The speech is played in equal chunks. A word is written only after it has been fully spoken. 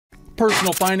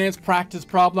Personal finance practice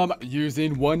problem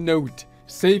using OneNote.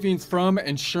 Savings from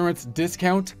insurance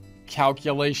discount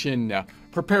calculation.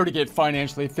 Prepare to get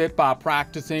financially fit by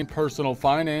practicing personal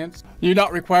finance. You're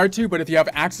not required to, but if you have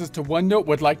access to OneNote,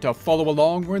 would like to follow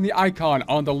along, we're in the icon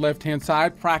on the left-hand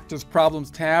side, Practice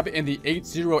Problems tab, in the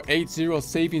 8080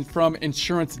 Savings from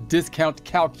Insurance Discount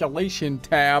Calculation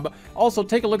tab. Also,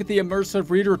 take a look at the Immersive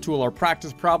Reader tool, or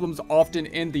practice problems often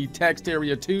in the text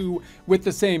area too, with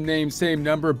the same name, same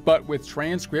number, but with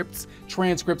transcripts.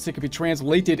 Transcripts that can be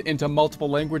translated into multiple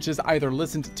languages, either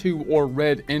listened to or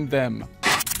read in them.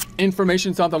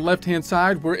 Information's on the left-hand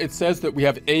side where it says that we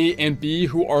have A and B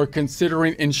who are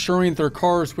considering insuring their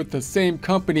cars with the same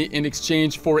company in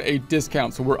exchange for a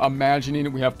discount. So we're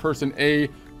imagining we have person A,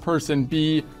 person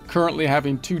B currently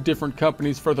having two different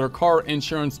companies for their car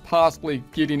insurance, possibly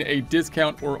getting a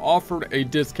discount or offered a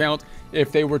discount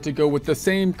if they were to go with the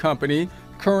same company.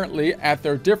 Currently at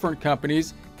their different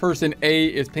companies, person A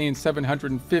is paying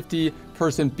 $750,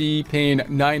 person B paying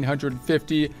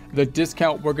 $950. The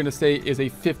discount we're going to say is a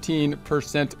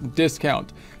 15%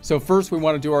 discount. So first we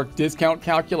want to do our discount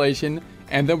calculation,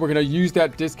 and then we're going to use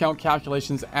that discount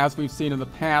calculations as we've seen in the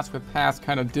past with past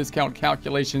kind of discount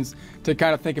calculations to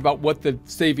kind of think about what the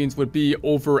savings would be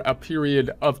over a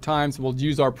period of time. So we'll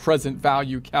use our present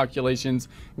value calculations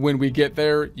when we get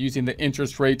there using the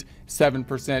interest rate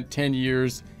 7%, 10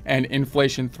 years, and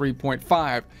inflation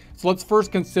 3.5. So let's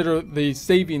first consider the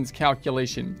savings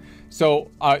calculation. So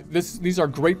these are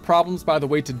great problems, by the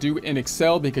way, to do in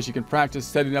Excel, because you can practice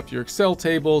setting up your Excel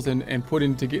tables and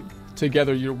putting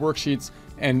together your worksheets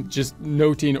and just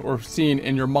noting or seeing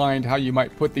in your mind how you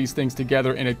might put these things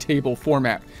together in a table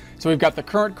format. So we've got the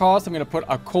current cost. I'm going to put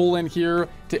a colon here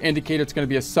to indicate it's going to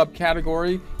be a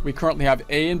subcategory. We currently have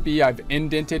A and B. I've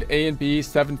indented A and B,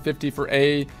 $750 for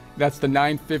A. That's the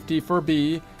 $950 for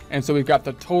B. And so we've got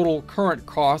the total current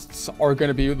costs are going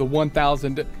to be the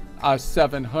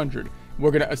 $1,700.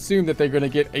 We're going to assume that they're going to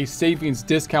get a savings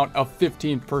discount of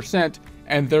 15%,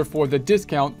 and therefore the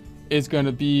discount is going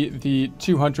to be the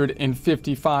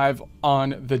 $255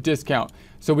 on the discount.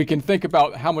 So we can think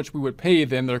about how much we would pay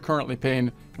then. They're currently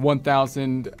paying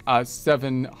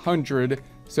 $1,700.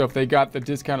 So if they got the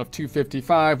discount of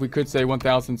 $255, we could say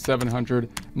 $1,700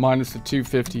 minus the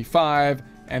 $255,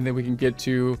 and then we can get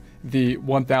to the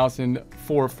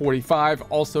 $1,445.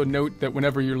 Also note that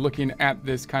whenever you're looking at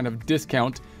this kind of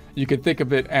discount, you could think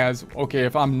of it as, okay,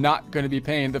 if I'm not going to be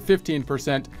paying the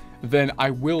 15%, then I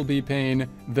will be paying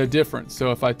the difference. So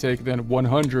if I take then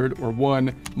 100, or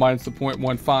 1 minus the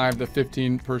 0.15, the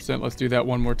 15%, let's do that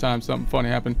one more time, something funny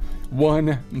happened.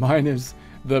 1 minus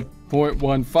the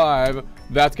 0.15,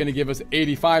 that's going to give us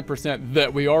 85%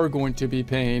 that we are going to be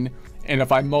paying. And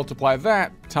if I multiply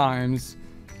that times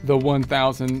the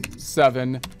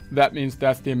 1,007, that means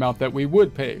that's the amount that we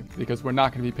would pay, because we're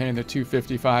not going to be paying the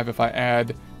 255. If I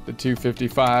add the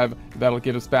 255, that'll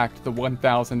get us back to the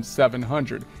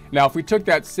 1,700. Now, if we took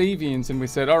that savings and we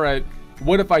said, all right,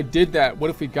 what if I did that?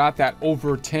 What if we got that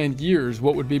over 10 years?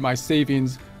 What would be my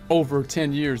savings over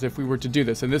 10 years if we were to do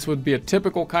this? And this would be a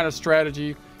typical kind of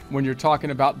strategy when you're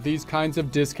talking about these kinds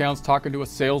of discounts, talking to a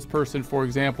salesperson, for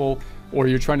example, or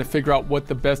you're trying to figure out what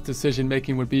the best decision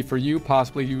making would be for you.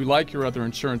 Possibly you like your other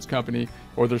insurance company,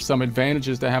 or there's some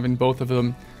advantages to having both of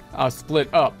them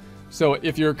split up. So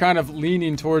if you're kind of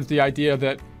leaning towards the idea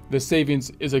that the savings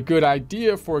is a good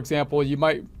idea, for example, you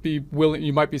might be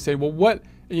saying, well, what,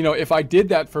 if I did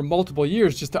that for multiple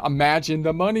years, just to imagine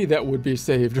the money that would be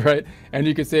saved, right? And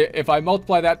you could say, if I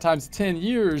multiply that times 10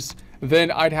 years, then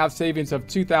I'd have savings of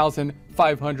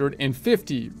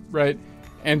 $2,550, right?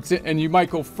 And you might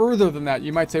go further than that.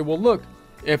 You might say, well, look,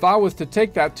 if I was to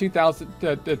take that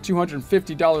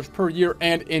 $250 per year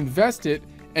and invest it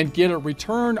and get a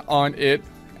return on it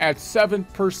at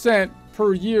 7%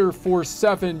 per year for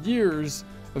 7 years,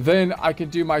 then I can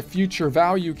do my future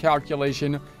value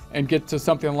calculation and get to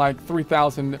something like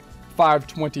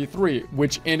 $3,523,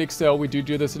 which in Excel, we do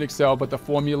this in Excel, but the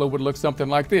formula would look something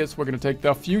like this. We're going to take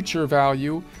the future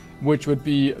value, which would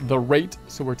be the rate.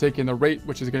 So we're taking the rate,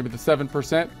 which is going to be the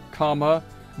 7%, comma.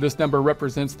 This number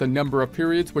represents the number of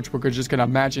periods, which we're just going to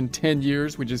imagine 10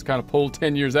 years. We just kind of pulled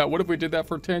 10 years out. What if we did that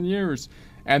for 10 years?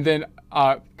 And then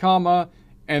comma,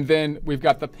 and then we've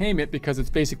got the payment, because it's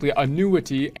basically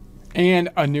annuity, and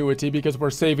annuity because we're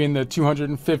saving the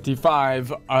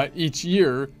 $255 each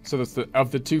year. So that's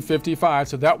of the $255.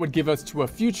 So that would give us to a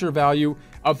future value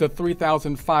of the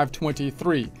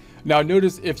 $3,523. Now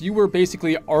notice, if you were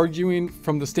basically arguing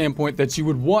from the standpoint that you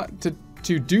would want to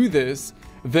do this,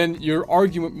 then your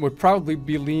argument would probably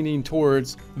be leaning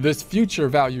towards this future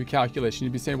value calculation.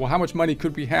 You'd be saying, well, how much money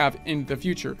could we have in the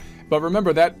future? But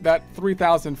remember that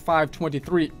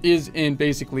 3,523 is in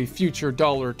basically future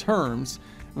dollar terms,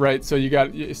 right? So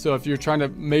so if you're trying to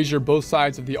measure both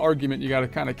sides of the argument, you got to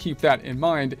kind of keep that in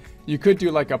mind. You could do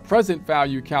like a present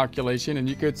value calculation, and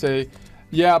you could say,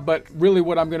 yeah, but really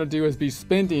what I'm going to do is be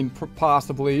spending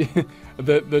possibly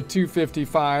the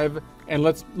 255, and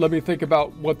let me think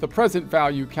about what the present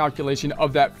value calculation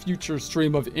of that future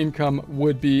stream of income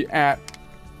would be at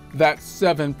that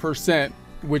 7%,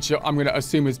 which I'm going to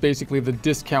assume is basically the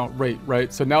discount rate,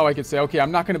 right? So now I could say, okay,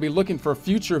 I'm not going to be looking for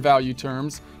future value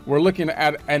terms. We're looking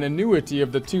at an annuity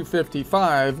of the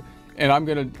 255, and I'm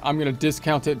gonna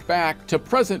discount it back to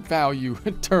present value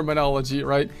terminology,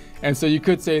 right? And so you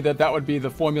could say that would be the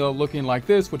formula looking like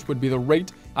this, which would be the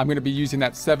rate. I'm going to be using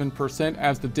that 7%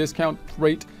 as the discount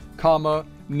rate, comma,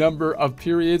 number of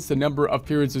periods. The number of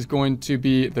periods is going to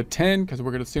be the 10, because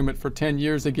we're going to assume it for 10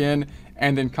 years again,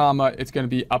 and then comma, it's going to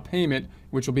be a payment,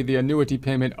 which will be the annuity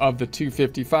payment of the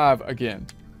 255 again.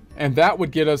 And that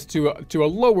would get us to a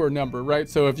lower number, right?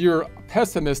 So if you're a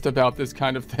pessimist about this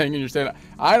kind of thing and you're saying,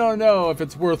 I don't know if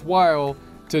it's worthwhile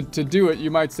to do it,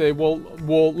 you might say, well,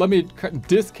 let me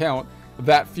discount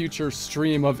that future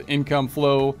stream of income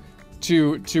flow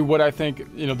to what I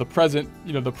think,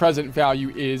 the present value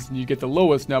is, and you get the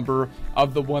lowest number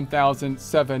of the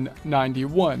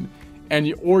 1,791.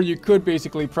 Or you could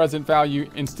basically present value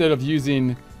instead of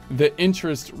using the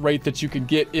interest rate that you could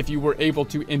get if you were able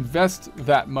to invest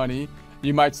that money.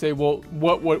 You might say, well,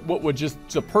 what would just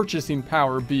the purchasing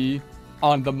power be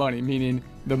on the money? Meaning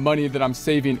the money that I'm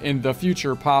saving in the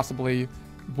future possibly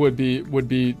would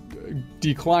be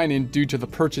declining due to the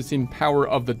purchasing power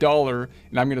of the dollar.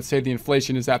 And I'm going to say the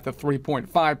inflation is at the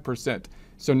 3.5%.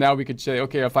 So now we could say,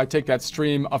 okay, if I take that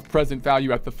stream of present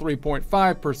value at the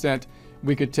 3.5%,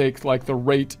 we could take like the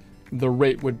rate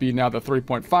would be now the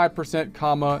 3.5%,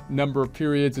 comma, number of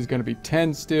periods is going to be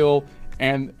 10 still,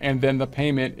 and then the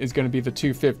payment is going to be the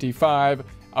 255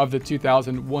 of the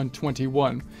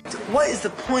 2,121. What is the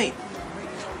point?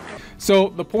 So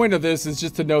the point of this is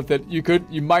just to note that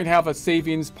you might have a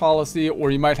savings policy,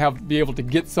 or you might be able to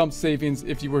get some savings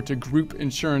if you were to group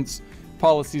insurance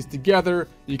policies together.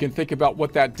 You can think about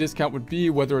what that discount would be,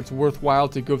 whether it's worthwhile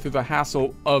to go through the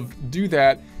hassle of do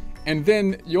that. And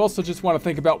then you also just want to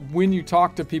think about when you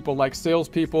talk to people like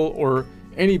salespeople or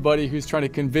anybody who's trying to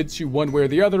convince you one way or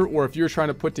the other, or if you're trying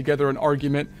to put together an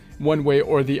argument one way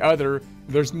or the other,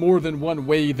 there's more than one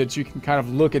way that you can kind of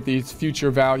look at these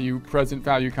future value, present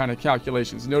value kind of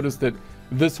calculations. Notice that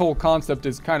this whole concept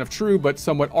is kind of true, but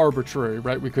somewhat arbitrary,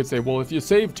 right? We could say, well, if you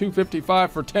save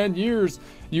 255 for 10 years,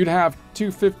 you'd have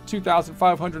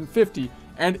 2,550.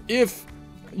 And if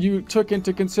you took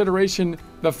into consideration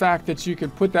the fact that you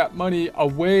could put that money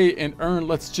away and earn,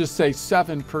 let's just say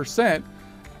 7%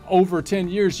 over 10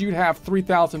 years, you'd have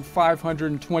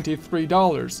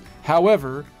 $3,523.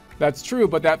 However, that's true,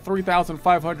 but that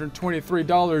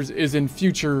 $3,523 is in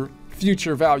future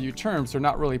value terms. They're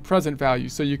not really present value.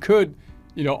 So you could,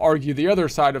 argue the other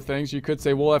side of things. You could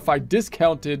say, well, if I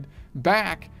discounted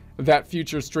back that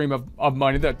future stream of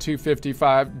money, that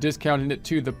 255, discounting it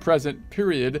to the present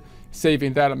period,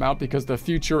 saving that amount, because the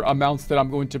future amounts that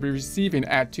I'm going to be receiving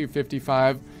at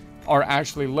 255 are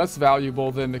actually less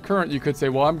valuable than the current. You could say,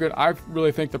 well, I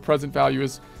really think the present value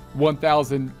is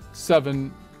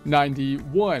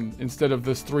 1,791 instead of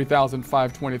this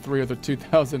 3,523 or the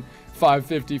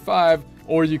 2,555.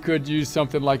 Or you could use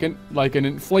something like an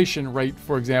inflation rate,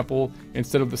 for example,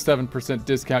 instead of the 7%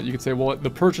 discount. You could say, well, the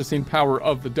purchasing power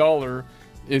of the dollar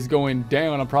is going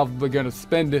down. I'm probably going to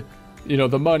spend the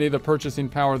money. The purchasing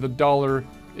power of the dollar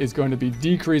is going to be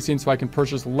decreasing, so I can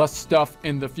purchase less stuff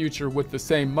in the future with the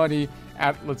same money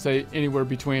at, let's say, anywhere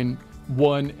between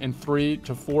 1 and 3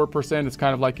 to 4%. It's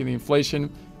kind of like in the inflation.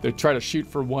 They try to shoot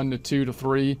for 1 to 2 to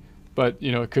 3, but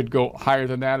it could go higher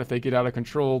than that if they get out of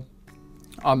control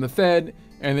on the Fed.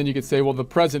 And then you could say, well, the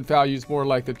present value is more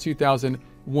like the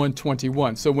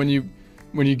 2,121. So when you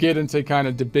get into kind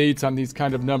of debates on these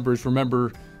kind of numbers,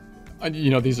 remember,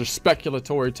 these are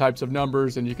speculatory types of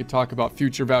numbers, and you could talk about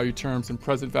future value terms and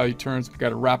present value terms. We've got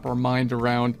to wrap our mind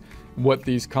around what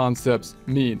these concepts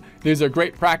mean. These are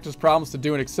great practice problems to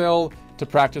do in Excel to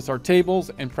practice our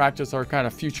tables and practice our kind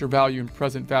of future value and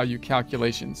present value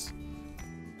calculations.